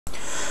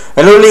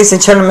Hello ladies and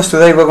gentlemen,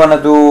 today we're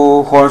gonna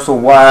do Horns of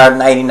War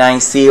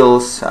 99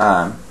 seals.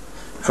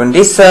 From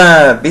this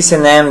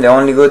KSNM, the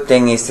only good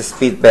thing is the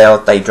speed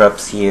belt that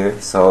drops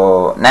here.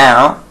 So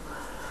now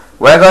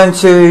we're going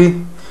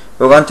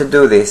to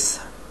do this.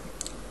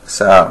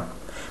 So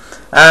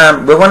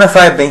we're gonna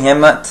fight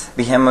Behemoth.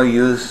 Behemoth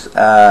use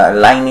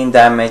lightning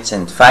damage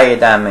and fire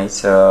damage,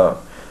 so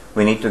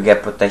we need to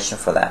get protection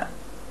for that.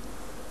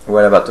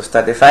 We're about to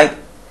start the fight,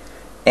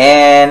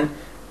 and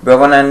we're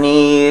gonna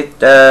need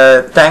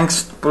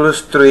tanks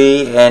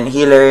 +3 and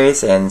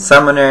healers and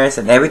summoners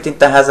and everything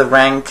that has a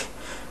rank.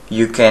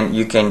 You can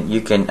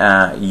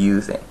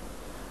use it.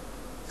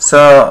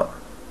 So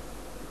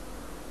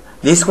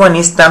this one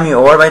is Tammy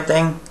Orb, I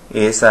think.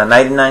 It's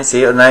 99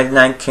 seal,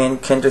 99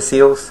 Kendra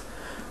seals.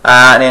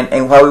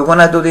 And what we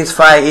wanna do this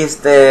fight is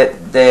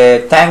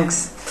the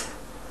tanks.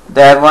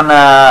 They're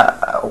gonna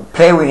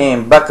play with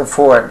him back and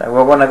forth.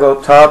 We're gonna go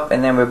top,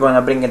 and then we're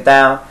gonna bring it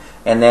down,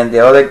 and then the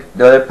other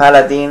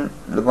paladin,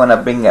 we're gonna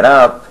bring it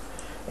up,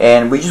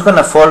 and we're just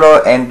gonna follow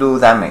and do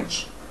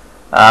damage.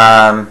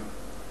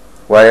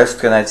 What else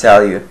can I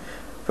tell you?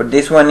 For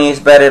this one is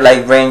better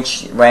like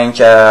range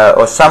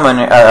or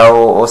summoner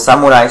or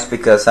samurais,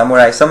 because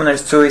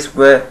summoners too is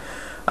good.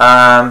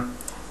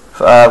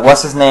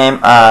 What's his name?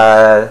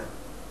 As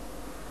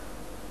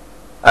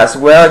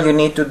well, you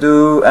need to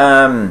do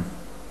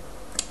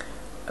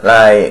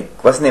like,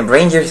 what's the name?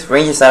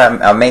 Rangers are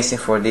amazing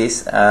for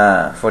this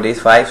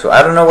fight. So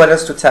I don't know what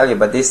else to tell you,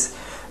 but this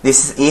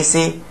is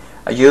easy.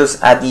 Use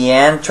at the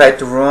end, try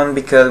to run,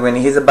 because when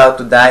he's about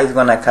to die, he's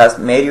gonna cast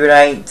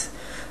meteorite.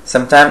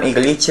 Sometimes it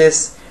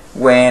glitches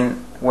when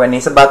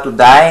he's about to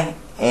die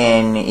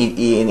and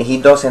he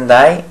doesn't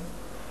die.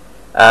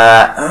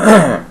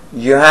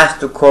 You have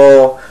to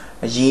call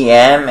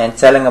GM and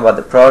tell him about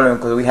the problem,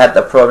 because we had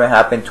the problem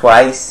happen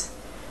twice.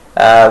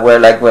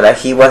 Where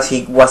he was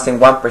in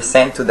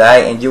 1% to die,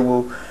 and you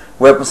will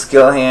weapon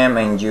skill him,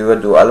 and you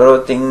will do a lot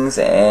of things,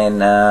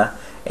 and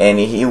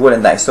he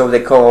wouldn't die. So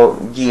they call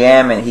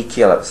GM and he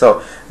kill him.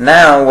 So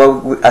now,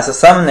 as a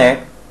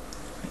summoner,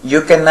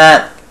 you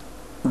cannot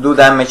do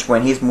damage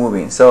when he's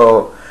moving.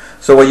 So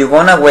what you're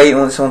gonna wait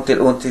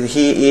until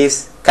he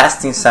is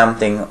casting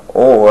something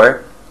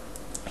or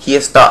he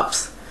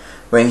stops.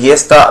 When he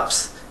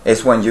stops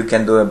is when you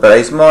can do it. But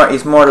it's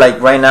more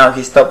like right now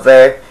he stopped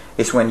there.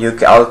 Is when you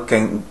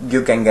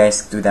can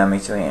guys do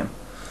damage to him.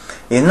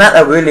 It's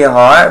not really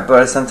hard,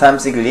 but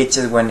sometimes it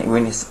glitches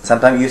when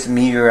sometimes use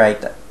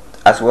meteorite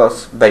as well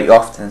very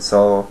often.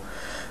 So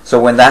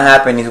when that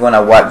happens, it's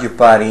gonna wipe your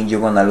party and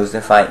you're gonna lose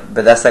the fight.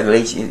 But that's a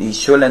glitch. You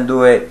shouldn't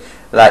do it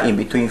like in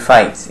between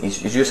fights. It's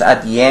just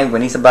at the end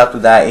when he's about to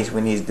die is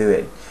when he's do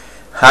it.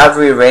 Have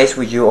a race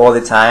with you all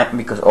the time,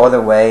 because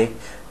other way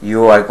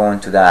you are going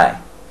to die.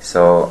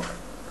 So.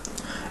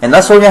 And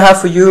that's all I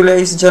have for you,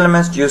 ladies and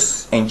gentlemen.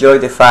 Just enjoy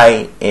the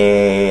fight,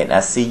 and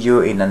I'll see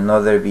you in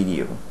another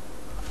video.